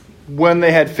When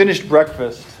they had finished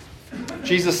breakfast,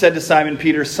 Jesus said to Simon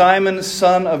Peter, "Simon,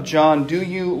 son of John, do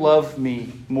you love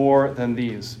me more than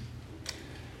these?"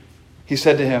 He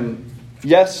said to him,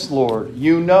 "Yes, Lord,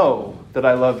 you know that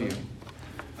I love you."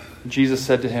 Jesus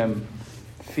said to him,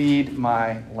 "Feed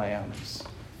my lambs."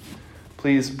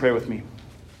 Please pray with me.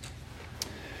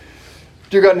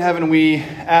 Dear God in heaven, we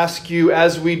ask you,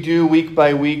 as we do week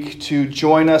by week, to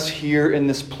join us here in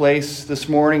this place this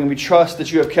morning. And we trust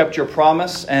that you have kept your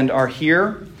promise and are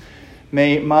here.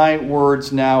 May my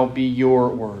words now be your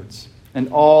words, and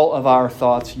all of our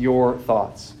thoughts your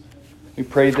thoughts. We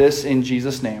pray this in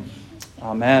Jesus' name.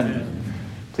 Amen.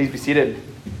 Please be seated.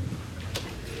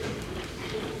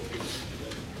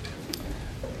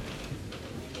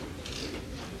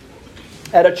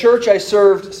 At a church I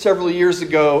served several years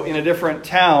ago in a different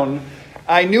town,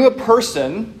 I knew a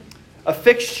person, a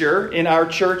fixture in our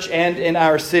church and in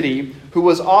our city, who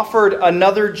was offered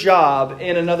another job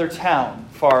in another town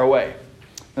far away.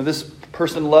 Now, this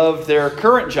person loved their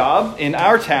current job in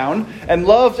our town and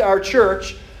loved our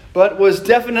church, but was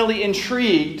definitely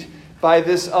intrigued by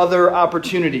this other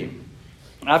opportunity.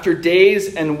 After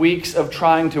days and weeks of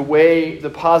trying to weigh the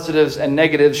positives and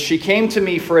negatives, she came to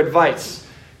me for advice,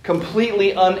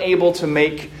 completely unable to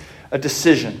make a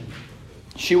decision.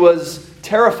 She was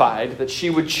terrified that she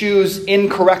would choose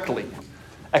incorrectly,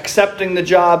 accepting the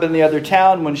job in the other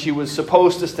town when she was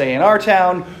supposed to stay in our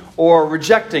town, or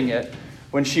rejecting it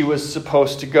when she was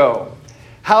supposed to go.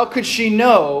 How could she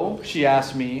know, she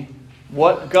asked me,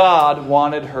 what God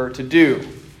wanted her to do?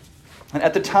 And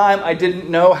at the time, I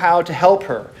didn't know how to help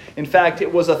her. In fact,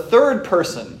 it was a third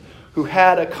person who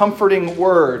had a comforting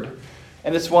word,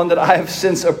 and it's one that I have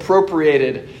since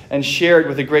appropriated and shared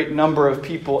with a great number of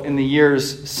people in the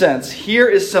years since. Here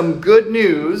is some good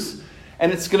news,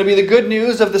 and it's going to be the good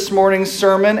news of this morning's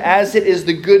sermon, as it is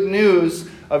the good news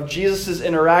of Jesus'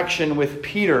 interaction with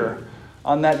Peter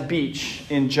on that beach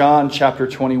in John chapter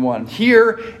 21.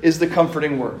 Here is the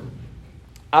comforting word.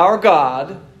 Our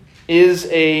God is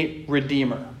a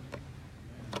redeemer.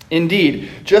 Indeed,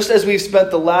 just as we've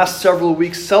spent the last several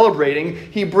weeks celebrating,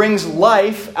 he brings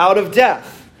life out of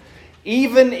death.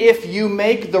 Even if you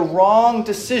make the wrong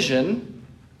decision,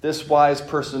 this wise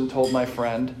person told my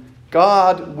friend,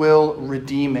 God will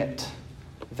redeem it.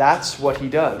 That's what he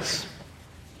does.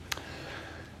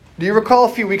 Do you recall a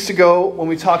few weeks ago when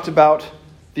we talked about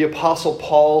the Apostle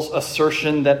Paul's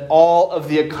assertion that all of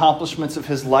the accomplishments of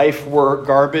his life were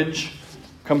garbage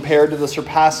compared to the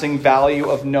surpassing value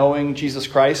of knowing Jesus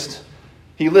Christ?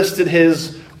 He listed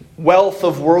his wealth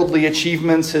of worldly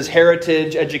achievements, his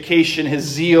heritage, education, his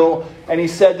zeal, and he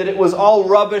said that it was all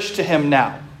rubbish to him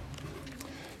now.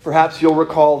 Perhaps you'll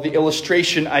recall the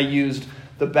illustration I used,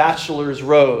 the bachelor's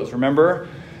rose, remember?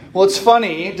 Well, it's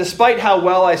funny, despite how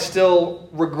well I still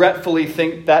regretfully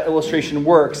think that illustration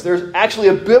works, there's actually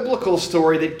a biblical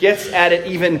story that gets at it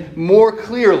even more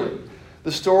clearly.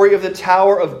 The story of the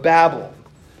Tower of Babel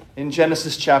in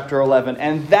Genesis chapter 11.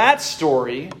 And that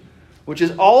story, which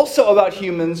is also about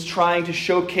humans trying to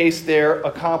showcase their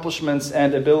accomplishments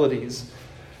and abilities,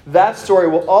 that story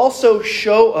will also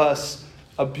show us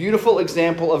a beautiful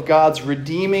example of God's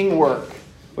redeeming work,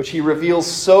 which he reveals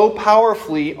so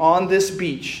powerfully on this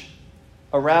beach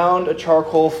around a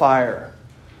charcoal fire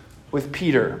with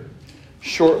Peter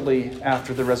shortly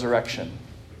after the resurrection.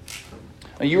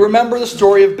 Now, you remember the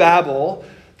story of Babel.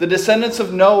 The descendants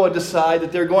of Noah decide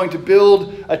that they're going to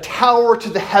build a tower to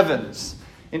the heavens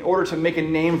in order to make a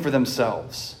name for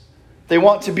themselves. They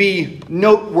want to be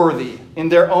noteworthy in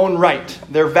their own right,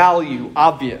 their value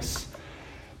obvious.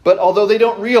 But although they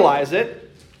don't realize it,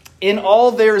 in all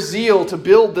their zeal to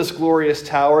build this glorious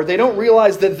tower, they don't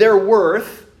realize that their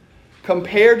worth,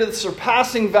 compared to the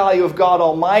surpassing value of God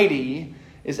Almighty,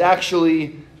 is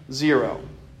actually zero.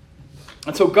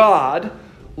 And so God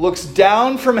looks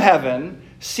down from heaven,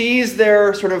 sees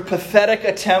their sort of pathetic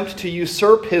attempt to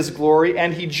usurp his glory,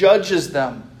 and he judges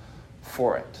them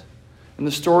for it. In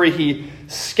the story, he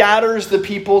scatters the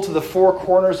people to the four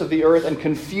corners of the earth and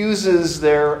confuses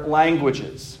their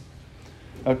languages.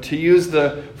 Now, to use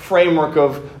the framework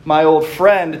of my old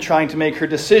friend trying to make her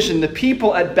decision, the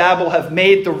people at Babel have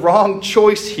made the wrong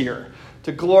choice here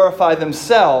to glorify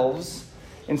themselves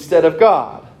instead of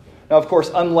God. Now, of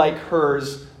course, unlike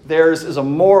hers, theirs is a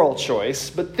moral choice,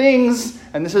 but things,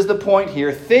 and this is the point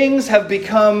here, things have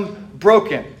become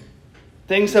broken.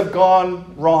 Things have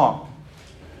gone wrong.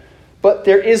 But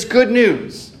there is good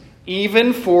news,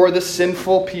 even for the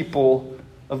sinful people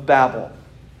of Babel.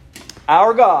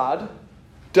 Our God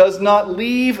does not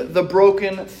leave the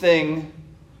broken thing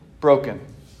broken.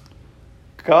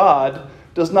 God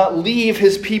does not leave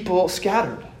his people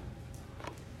scattered.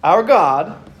 Our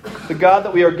God the God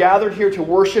that we are gathered here to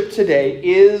worship today,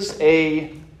 is a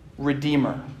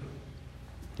redeemer.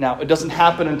 Now, it doesn't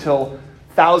happen until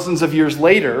thousands of years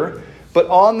later, but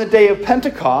on the day of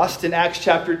Pentecost in Acts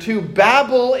chapter 2,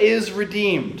 Babel is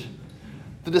redeemed.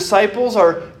 The disciples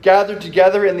are gathered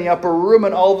together in the upper room,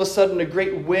 and all of a sudden a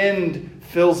great wind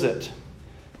fills it.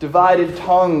 Divided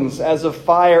tongues as of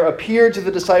fire appeared to the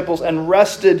disciples and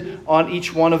rested on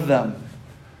each one of them.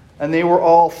 And they were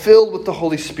all filled with the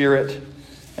Holy Spirit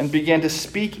and began to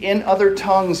speak in other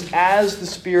tongues as the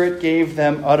Spirit gave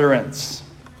them utterance.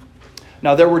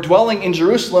 Now there were dwelling in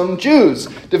Jerusalem Jews,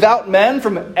 devout men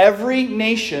from every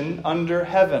nation under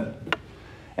heaven.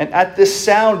 And at this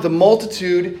sound, the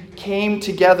multitude came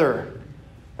together,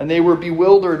 and they were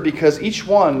bewildered because each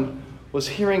one was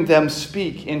hearing them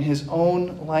speak in his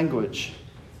own language.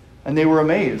 And they were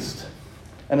amazed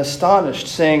and astonished,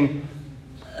 saying,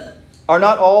 "Are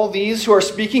not all these who are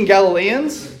speaking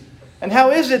Galileans? And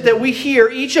how is it that we hear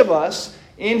each of us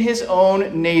in his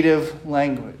own native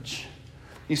language?"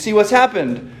 You see what's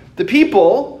happened? The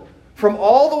people from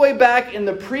all the way back in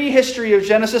the prehistory of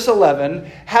Genesis 11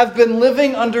 have been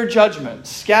living under judgment,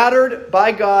 scattered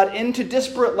by God into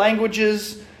disparate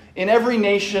languages in every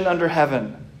nation under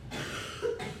heaven.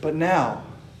 But now,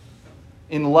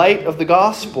 in light of the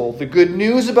gospel, the good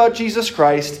news about Jesus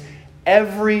Christ,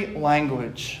 every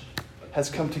language has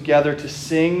come together to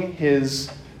sing his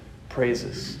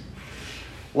praises.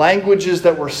 Languages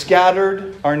that were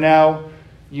scattered are now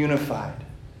unified.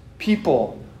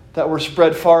 People that were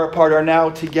spread far apart are now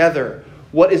together.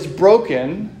 What is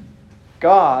broken,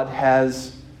 God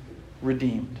has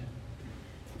redeemed.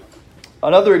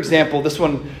 Another example, this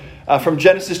one from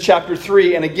Genesis chapter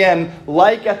 3. And again,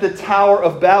 like at the Tower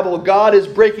of Babel, God is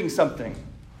breaking something.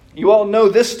 You all know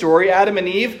this story. Adam and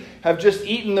Eve have just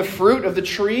eaten the fruit of the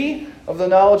tree of the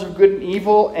knowledge of good and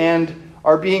evil and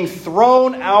are being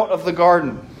thrown out of the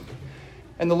garden.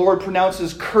 And the Lord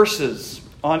pronounces curses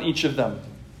on each of them.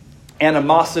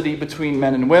 Animosity between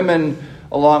men and women,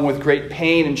 along with great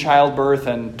pain in childbirth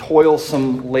and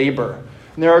toilsome labor.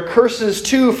 And there are curses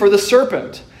too for the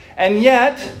serpent. And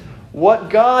yet,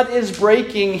 what God is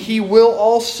breaking, he will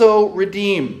also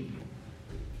redeem.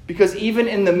 Because even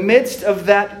in the midst of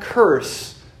that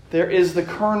curse, there is the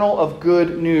kernel of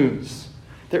good news.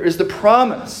 There is the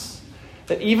promise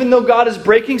that even though God is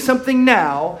breaking something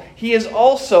now, he is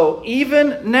also,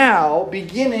 even now,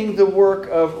 beginning the work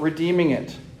of redeeming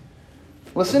it.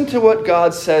 Listen to what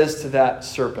God says to that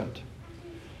serpent.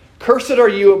 "Cursed are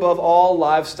you above all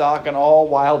livestock and all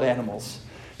wild animals.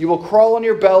 You will crawl on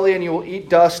your belly and you will eat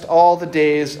dust all the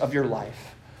days of your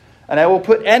life. And I will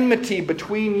put enmity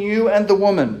between you and the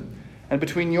woman, and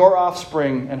between your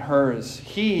offspring and hers.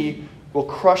 He will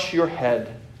crush your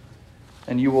head,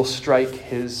 and you will strike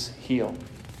his heel."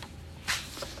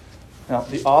 Now,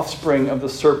 the offspring of the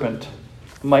serpent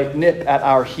might nip at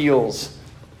our heels,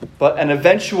 but an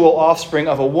eventual offspring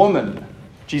of a woman,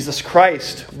 Jesus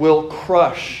Christ, will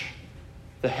crush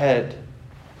the head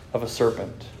of a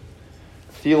serpent.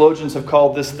 Theologians have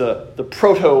called this the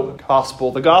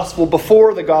proto-gospel, the gospel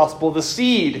before the gospel, the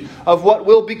seed of what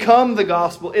will become the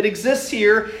gospel. It exists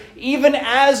here even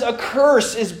as a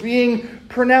curse is being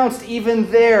pronounced.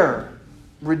 Even there,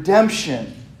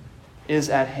 redemption is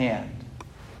at hand.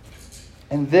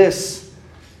 And this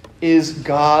is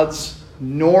God's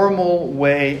normal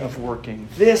way of working.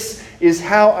 This is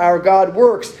how our God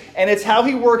works. And it's how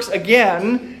he works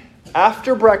again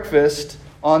after breakfast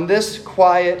on this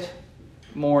quiet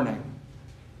morning,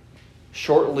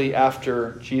 shortly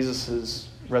after Jesus'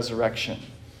 resurrection.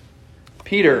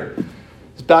 Peter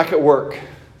is back at work,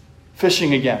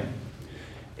 fishing again,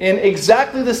 in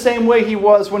exactly the same way he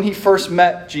was when he first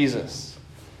met Jesus.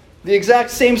 The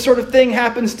exact same sort of thing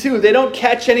happens too. They don't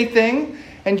catch anything,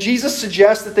 and Jesus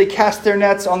suggests that they cast their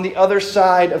nets on the other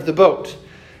side of the boat.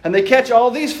 And they catch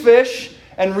all these fish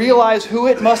and realize who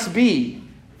it must be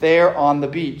there on the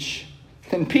beach.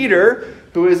 And Peter,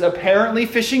 who is apparently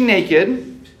fishing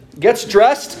naked, gets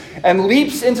dressed and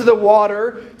leaps into the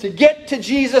water to get to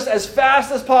Jesus as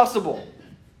fast as possible.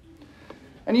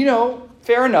 And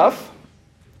fair enough.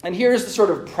 And here's the sort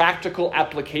of practical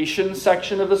application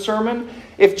section of the sermon.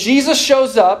 If Jesus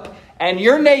shows up and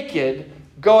you're naked,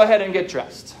 go ahead and get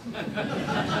dressed.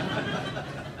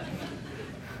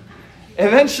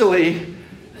 Eventually,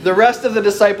 the rest of the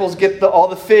disciples get all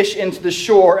the fish into the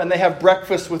shore, and they have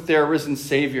breakfast with their risen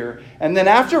Savior. And then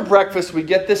after breakfast, we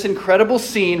get this incredible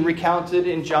scene recounted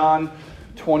in John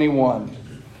 21.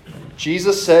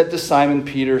 Jesus said to Simon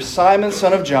Peter, "Simon,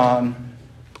 son of John,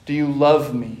 do you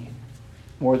love me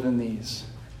more than these?"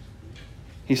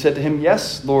 He said to him,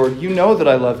 "Yes, Lord, you know that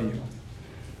I love you."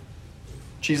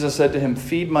 Jesus said to him,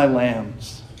 "Feed my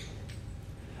lambs."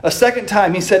 A second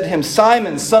time he said to him,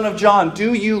 "Simon, son of John,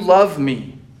 do you love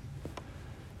me?"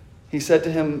 He said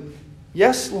to him,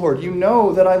 "Yes, Lord, you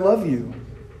know that I love you."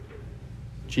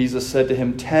 Jesus said to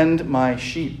him, "Tend my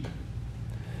sheep."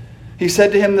 He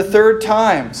said to him the third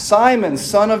time, "Simon,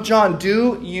 son of John,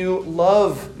 do you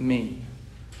love me?"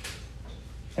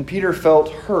 And Peter felt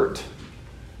hurt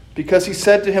because he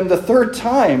said to him the third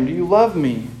time, "Do you love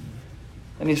me?"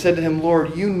 And he said to him,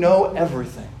 "Lord, you know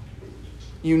everything.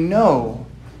 You know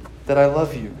that I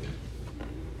love you."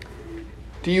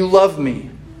 "Do you love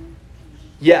me?"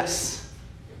 "Yes."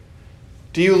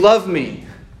 "Do you love me?"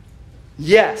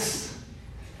 "Yes."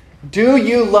 "Do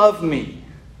you love me?"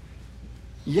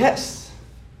 "Yes."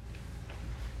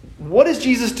 What is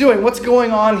Jesus doing? What's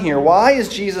going on here? Why is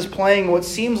Jesus playing what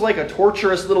seems like a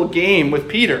torturous little game with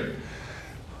Peter?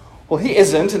 Well, he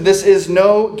isn't, and this is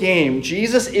no game.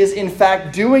 Jesus is, in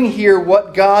fact, doing here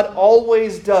what God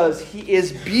always does. He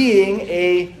is being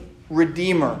a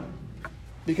redeemer.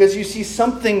 Because you see,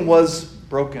 something was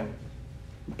broken.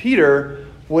 Peter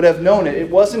would have known it.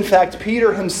 It was, in fact,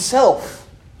 Peter himself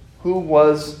who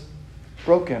was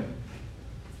broken,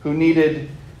 who needed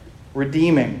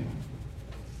redeeming.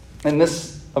 And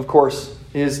this, of course,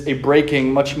 is a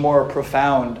breaking much more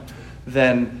profound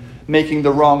than making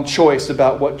the wrong choice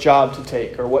about what job to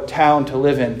take or what town to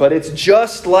live in. But it's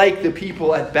just like the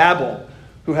people at Babel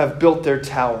who have built their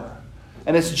tower.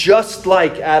 And it's just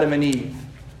like Adam and Eve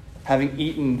having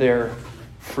eaten their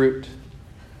fruit.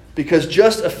 Because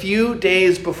just a few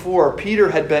days before,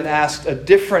 Peter had been asked a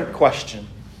different question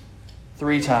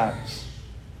 3 times.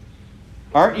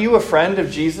 "Aren't you a friend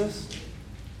of Jesus?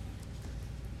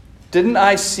 Didn't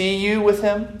I see you with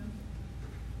him?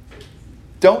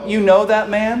 Don't you know that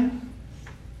man?"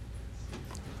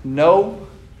 No,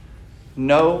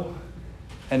 no,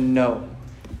 and no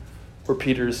were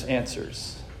Peter's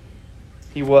answers.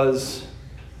 He was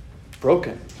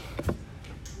broken,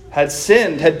 had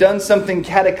sinned, had done something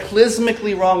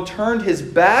cataclysmically wrong, turned his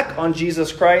back on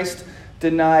Jesus Christ,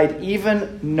 denied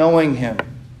even knowing him.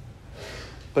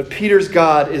 But Peter's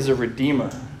God is a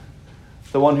redeemer,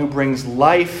 the one who brings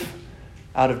life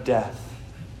out of death.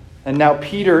 And now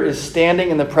Peter is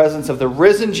standing in the presence of the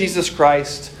risen Jesus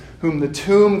Christ, whom the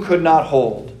tomb could not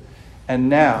hold. And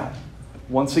now,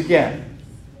 once again,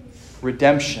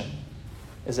 redemption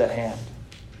is at hand.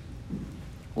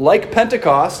 Like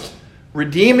Pentecost,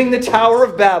 redeeming the Tower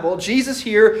of Babel, Jesus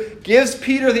here gives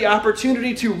Peter the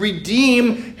opportunity to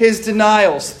redeem his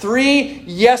denials. 3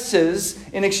 yeses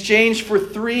in exchange for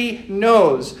 3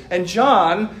 no's. And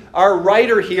John, our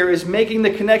writer here, is making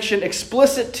the connection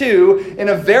explicit too, in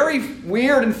a very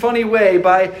weird and funny way,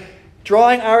 by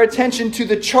drawing our attention to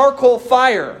the charcoal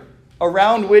fire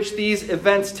around which these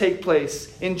events take place.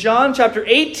 In John chapter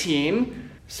 18,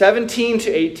 17 to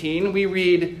 18, we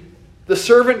read, "The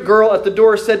servant girl at the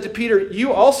door said to Peter,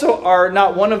 'You also are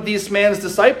not one of these man's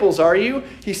disciples, are you?'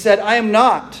 He said, 'I am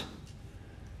not.'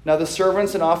 Now the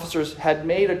servants and officers had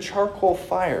made a charcoal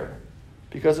fire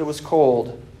because it was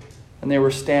cold, and they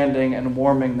were standing and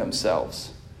warming themselves.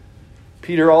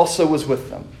 Peter also was with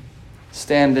them,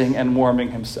 standing and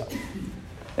warming himself.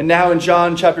 And now in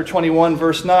John chapter 21,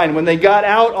 verse 9, when they got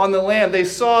out on the land, they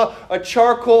saw a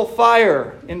charcoal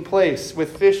fire in place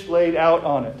with fish laid out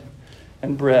on it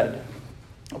and bread."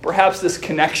 Perhaps this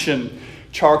connection,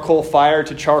 charcoal fire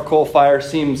to charcoal fire,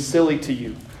 seems silly to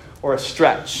you or a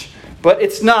stretch. But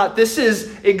it's not. This is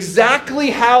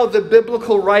exactly how the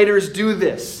biblical writers do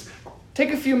this.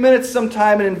 Take a few minutes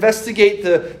sometime and investigate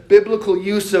the biblical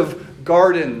use of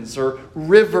gardens or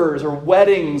rivers or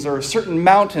weddings or certain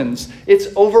mountains. It's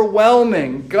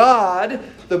overwhelming. God,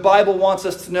 the Bible wants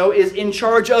us to know, is in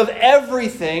charge of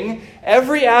everything,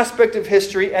 every aspect of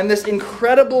history, and this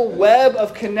incredible web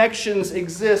of connections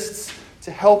exists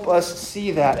to help us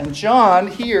see that. And John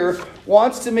here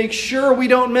wants to make sure we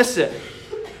don't miss it.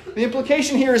 The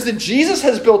implication here is that Jesus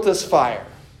has built this fire,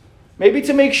 maybe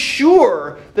to make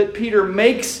sure that Peter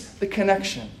makes the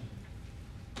connection.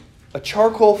 A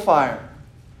charcoal fire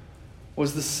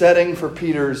was the setting for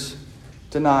Peter's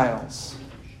denials.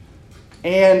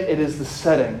 And it is the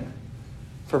setting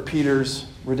for Peter's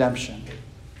redemption.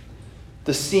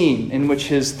 The scene in which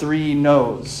his 3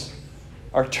 no's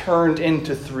are turned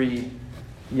into 3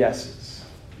 yeses.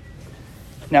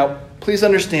 Now, please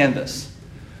understand this.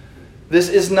 This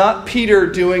is not Peter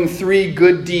doing 3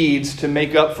 good deeds to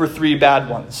make up for 3 bad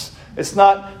ones. It's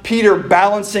not Peter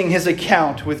balancing his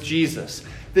account with Jesus.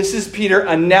 This is Peter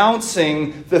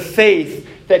announcing the faith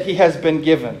that he has been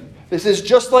given. This is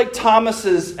just like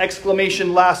Thomas's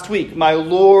exclamation last week, "My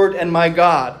Lord and my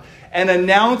God," an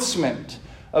announcement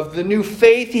of the new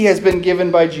faith he has been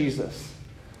given by Jesus.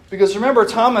 Because remember,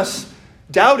 Thomas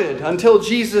doubted until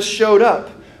Jesus showed up.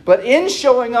 But in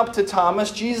showing up to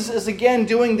Thomas, Jesus is again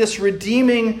doing this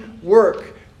redeeming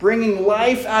work, bringing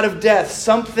life out of death,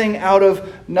 something out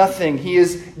of nothing. He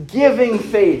is giving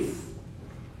faith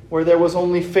where there was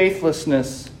only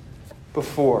faithlessness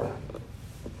before.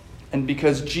 And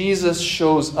because Jesus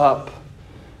shows up,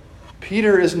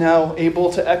 Peter is now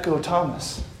able to echo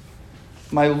Thomas.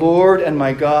 My Lord and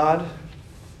my God,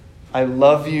 I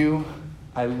love you,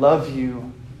 I love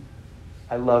you,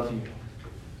 I love you.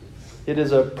 It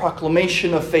is a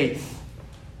proclamation of faith,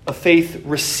 a faith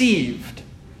received,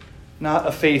 not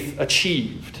a faith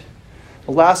achieved.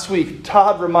 Last week,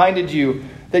 Todd reminded you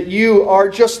that you are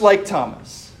just like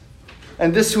Thomas.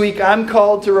 And this week, I'm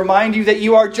called to remind you that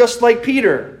you are just like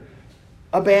Peter,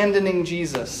 abandoning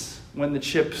Jesus when the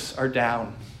chips are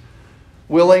down,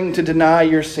 willing to deny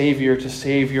your Savior to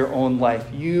save your own life.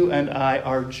 You and I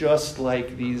are just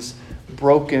like these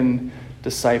broken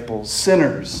disciples,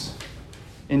 sinners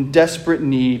in desperate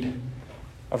need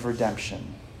of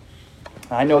redemption.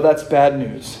 I know that's bad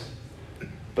news,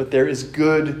 but there is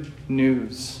good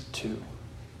news too.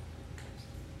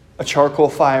 A charcoal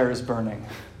fire is burning.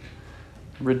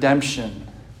 Redemption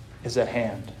is at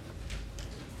hand.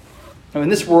 Now, in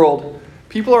this world,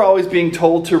 people are always being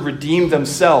told to redeem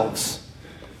themselves.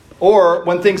 Or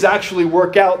when things actually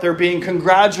work out, they're being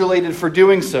congratulated for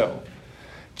doing so.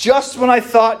 Just when I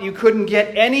thought you couldn't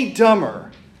get any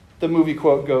dumber, the movie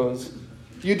quote goes,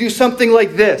 you do something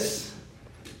like this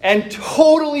and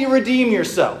totally redeem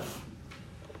yourself.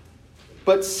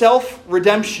 But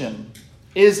self-redemption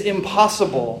is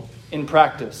impossible in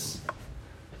practice.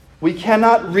 We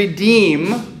cannot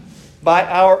redeem by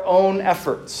our own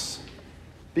efforts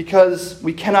because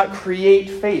we cannot create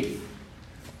faith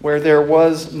where there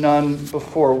was none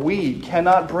before. We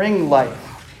cannot bring life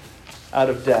out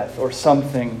of death or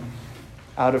something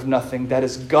out of nothing. That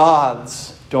is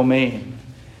God's domain.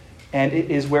 And it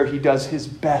is where he does his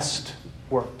best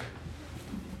work.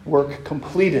 Work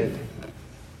completed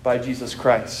by Jesus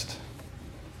Christ.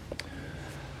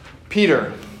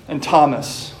 Peter and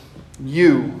Thomas,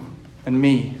 you and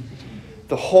me,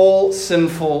 the whole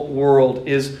sinful world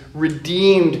is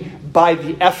redeemed by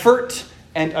the effort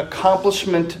and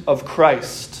accomplishment of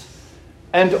Christ,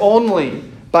 and only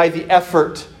by the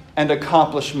effort and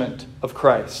accomplishment of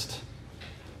Christ.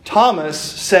 Thomas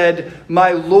said,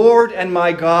 my Lord and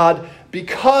my God,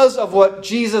 because of what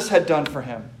Jesus had done for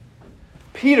him.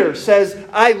 Peter says,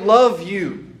 I love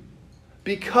you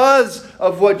because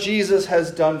of what Jesus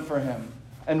has done for him.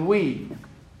 And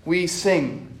we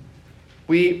sing,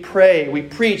 we pray, we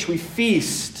preach, we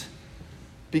feast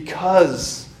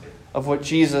because of what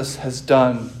Jesus has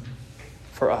done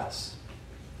for us.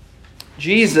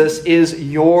 Jesus is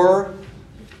your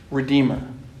Redeemer.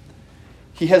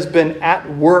 He has been at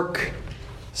work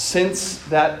since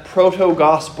that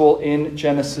proto-gospel in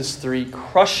Genesis 3,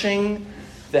 crushing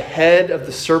the head of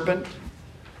the serpent,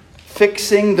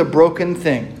 fixing the broken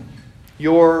thing,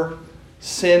 your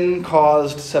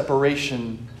sin-caused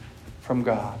separation from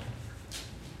God.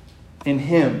 In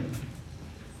him,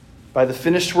 by the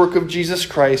finished work of Jesus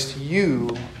Christ,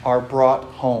 you are brought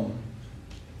home.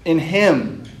 In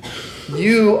him,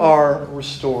 you are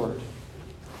restored.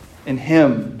 In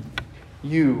him,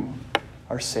 you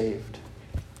are saved.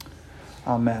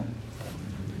 Amen.